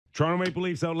Toronto Maple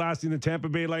Leafs outlasting the Tampa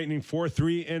Bay Lightning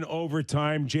 4-3 in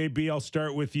overtime. JB, I'll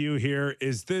start with you here.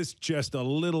 Is this just a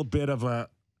little bit of a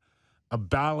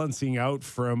balancing out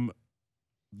from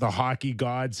the hockey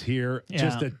gods here? Yeah.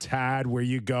 Just a tad where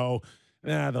you go,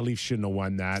 the Leafs shouldn't have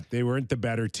won that. They weren't the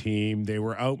better team. They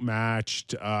were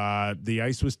outmatched. The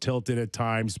ice was tilted at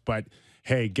times, but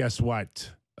hey, guess what?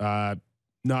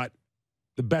 Not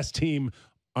the best team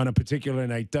on a particular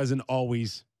night doesn't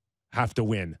always have to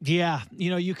win. Yeah.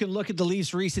 You can look at the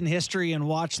Leafs' recent history and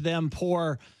watch them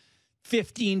pour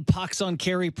 15 pucks on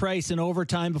Kypreos in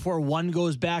overtime before one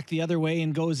goes back the other way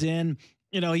and goes in.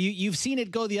 You've seen it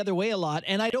go the other way a lot.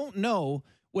 And I don't know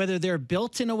whether they're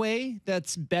built in a way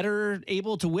that's better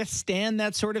able to withstand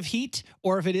that sort of heat,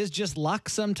 or if it is just luck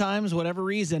sometimes, whatever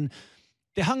reason.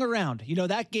 They hung around.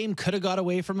 That game could have got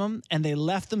away from them, and they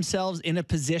left themselves in a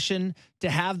position to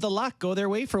have the luck go their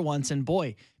way for once. And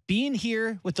boy, being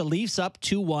here with the Leafs up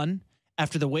 2-1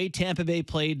 after the way Tampa Bay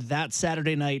played that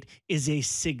Saturday night is a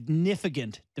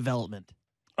significant development.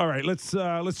 All right, let's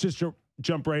just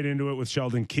jump right into it with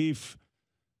Sheldon Keefe.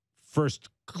 First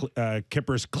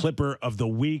Kyper's Clipper of the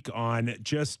week on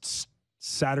just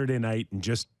Saturday night and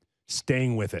just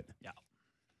staying with it. Yeah.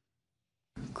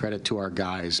 Credit to our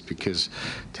guys, because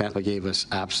Tampa gave us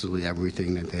absolutely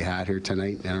everything that they had here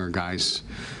tonight, and our guys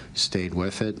stayed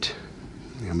with it.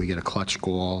 And we get a clutch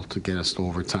goal to get us to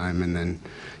overtime, and then,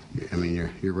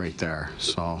 you're right there.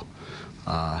 So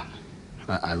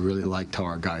I really liked how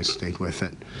our guys stayed with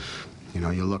it.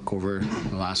 You look over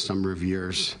the last number of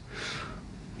years,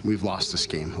 we've lost this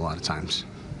game a lot of times.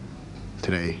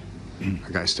 Today, our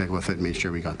guys stayed with it and made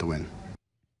sure we got the win.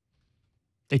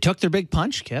 They took their big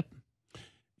punch, Kip.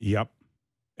 Yep.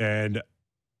 And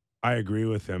I agree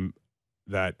with him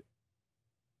that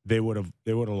they would have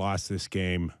lost this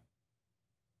game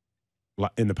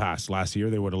in the past. Last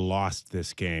year, they would have lost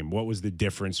this game. What was the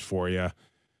difference for you?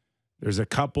 There's a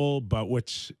couple, but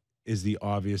which is the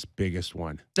obvious biggest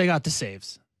one? They got the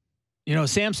saves.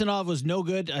 Samsonov was no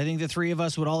good. I think the three of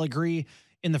us would all agree.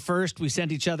 In the first, we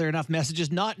sent each other enough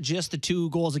messages, not just the 2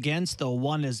 goals against, though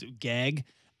one is gag,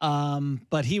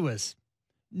 but he was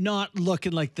not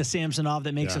looking like the Samsonov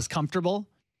that makes us comfortable.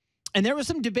 And there was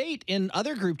some debate in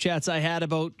other group chats I had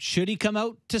about should he come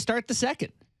out to start the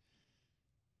second.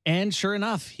 And sure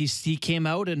enough, he came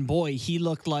out, and boy, he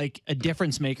looked like a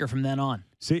difference maker from then on.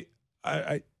 See,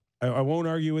 I won't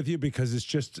argue with you because it's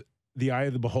just the eye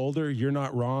of the beholder. You're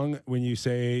not wrong when you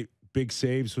say big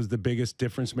saves was the biggest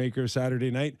difference maker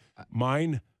Saturday night.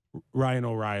 Mine, Ryan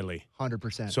O'Reilly.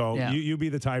 100%. So you be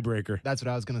the tiebreaker. That's what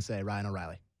I was going to say, Ryan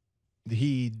O'Reilly.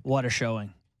 What a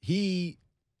showing.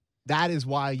 That is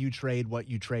why you trade what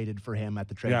you traded for him at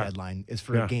the trade deadline, is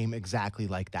for a game exactly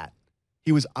like that.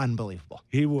 He was unbelievable.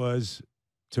 He was,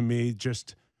 to me,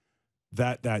 just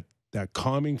that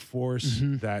calming force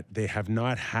that they have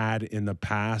not had in the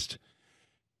past.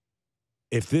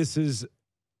 If this is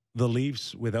the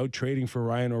Leafs without trading for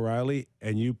Ryan O'Reilly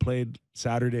and you played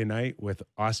Saturday night with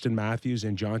Austin Matthews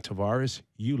and John Tavares,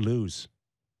 you lose.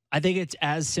 I think it's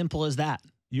as simple as that.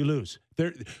 You lose.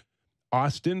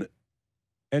 Austin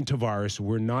and Tavares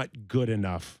were not good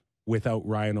enough without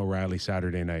Ryan O'Reilly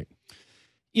Saturday night.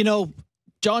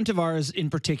 John Tavares in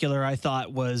particular, I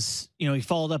thought was, he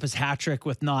followed up his hat trick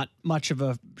with not much of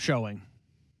a showing.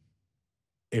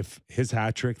 If his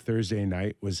hat trick Thursday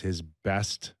night was his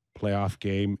best playoff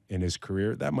game in his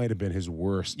career, that might have been his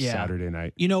worst Saturday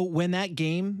night. When that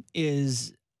game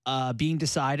is being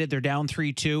decided, they're down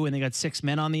 3-2 and they got 6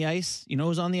 men on the ice. You know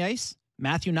who's on the ice?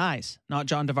 Matthew Nyes, not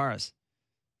John Tavares.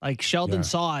 Like Sheldon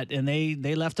saw it, and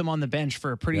they left him on the bench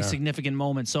for a pretty significant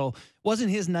moment. So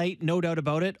wasn't his night, no doubt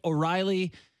about it.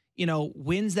 O'Reilly,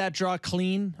 wins that draw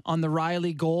clean on the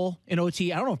Riley goal in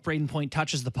OT. I don't know if Braden Point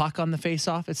touches the puck on the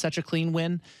faceoff. It's such a clean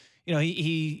win.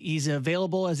 He's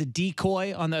available as a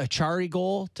decoy on the Achari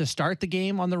goal to start the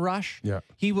game on the rush. Yeah.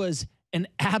 He was an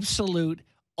absolute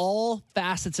all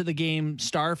facets of the game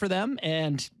star for them.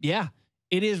 And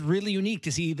it is really unique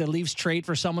to see the Leafs trade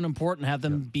for someone important, have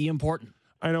them be important.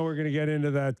 I know we're going to get into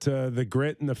that, the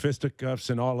grit and the fisticuffs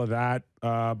and all of that,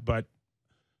 but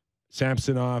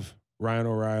Samsonov, Ryan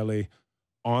O'Reilly,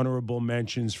 honorable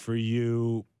mentions for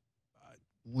you.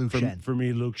 Luke Schenn. For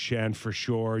me, Luke Schenn, for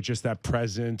sure. Just that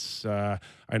presence. I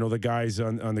know the guys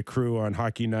on the crew on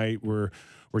Hockey Night were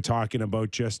talking about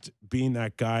just being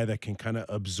that guy that can kind of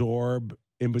absorb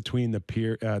in between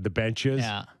the benches,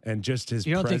 and just his.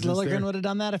 You don't think presence Liljegren would have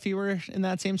done that if he were in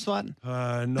that same spot?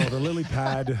 No, the lily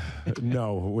pad,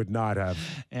 no, would not have.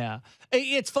 Yeah,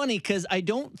 it's funny because I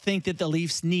don't think that the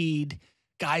Leafs need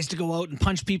guys to go out and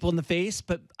punch people in the face,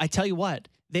 but I tell you what,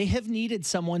 they have needed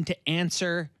someone to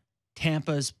answer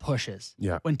Tampa's pushes.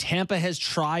 Yeah. When Tampa has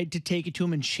tried to take it to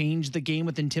him and change the game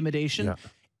with intimidation,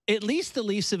 at least the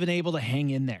Leafs have been able to hang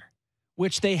in there,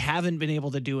 which they haven't been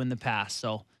able to do in the past.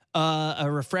 So a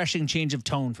refreshing change of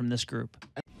tone from this group.